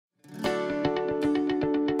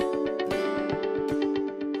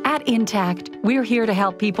At Intact, we're here to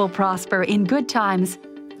help people prosper in good times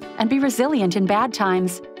and be resilient in bad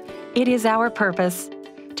times. It is our purpose.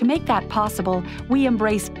 To make that possible, we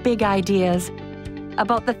embrace big ideas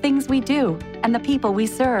about the things we do and the people we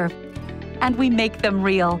serve, and we make them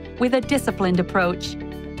real with a disciplined approach.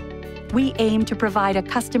 We aim to provide a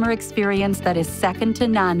customer experience that is second to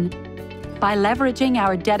none. By leveraging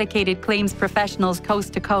our dedicated claims professionals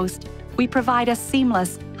coast to coast, we provide a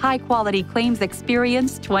seamless, high-quality claims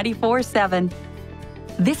experience 24/7.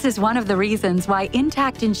 This is one of the reasons why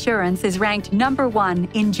Intact Insurance is ranked #1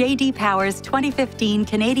 in J.D. Power's 2015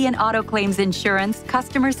 Canadian Auto Claims Insurance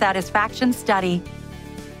Customer Satisfaction Study.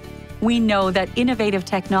 We know that innovative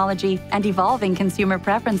technology and evolving consumer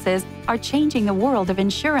preferences are changing the world of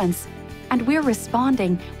insurance, and we're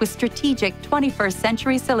responding with strategic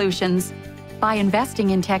 21st-century solutions. By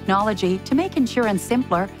investing in technology to make insurance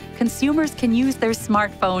simpler, consumers can use their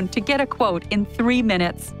smartphone to get a quote in 3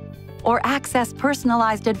 minutes, or access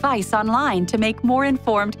personalized advice online to make more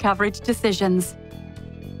informed coverage decisions.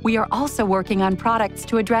 We are also working on products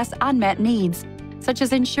to address unmet needs, such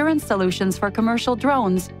as insurance solutions for commercial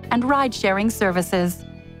drones and ride-sharing services.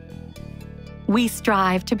 We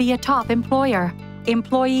strive to be a top employer.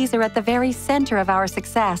 Employees are at the very center of our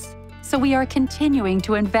success, so we are continuing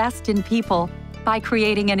to invest in people by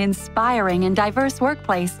creating an inspiring and diverse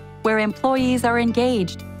workplace where employees are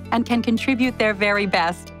engaged and can contribute their very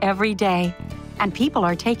best every day. And people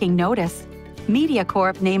are taking notice.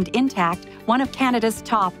 MediaCorp named Intact one of Canada's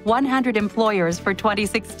top 100 employers for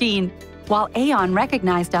 2016, while Aon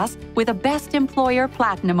recognized us with a Best Employer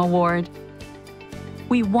Platinum Award.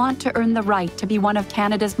 We want to earn the right to be one of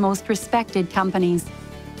Canada's most respected companies.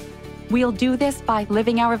 We'll do this by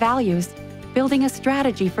living our values, building a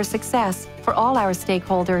strategy for success for all our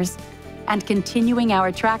stakeholders, and continuing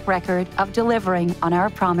our track record of delivering on our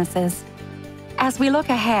promises. As we look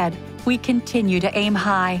ahead, we continue to aim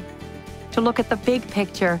high, to look at the big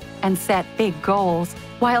picture and set big goals,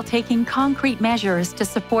 while taking concrete measures to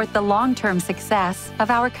support the long-term success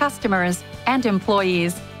of our customers and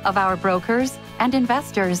employees, of our brokers and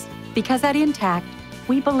investors. Because at Intact,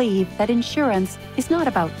 we believe that insurance is not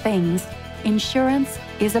about things. Insurance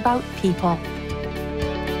is about people.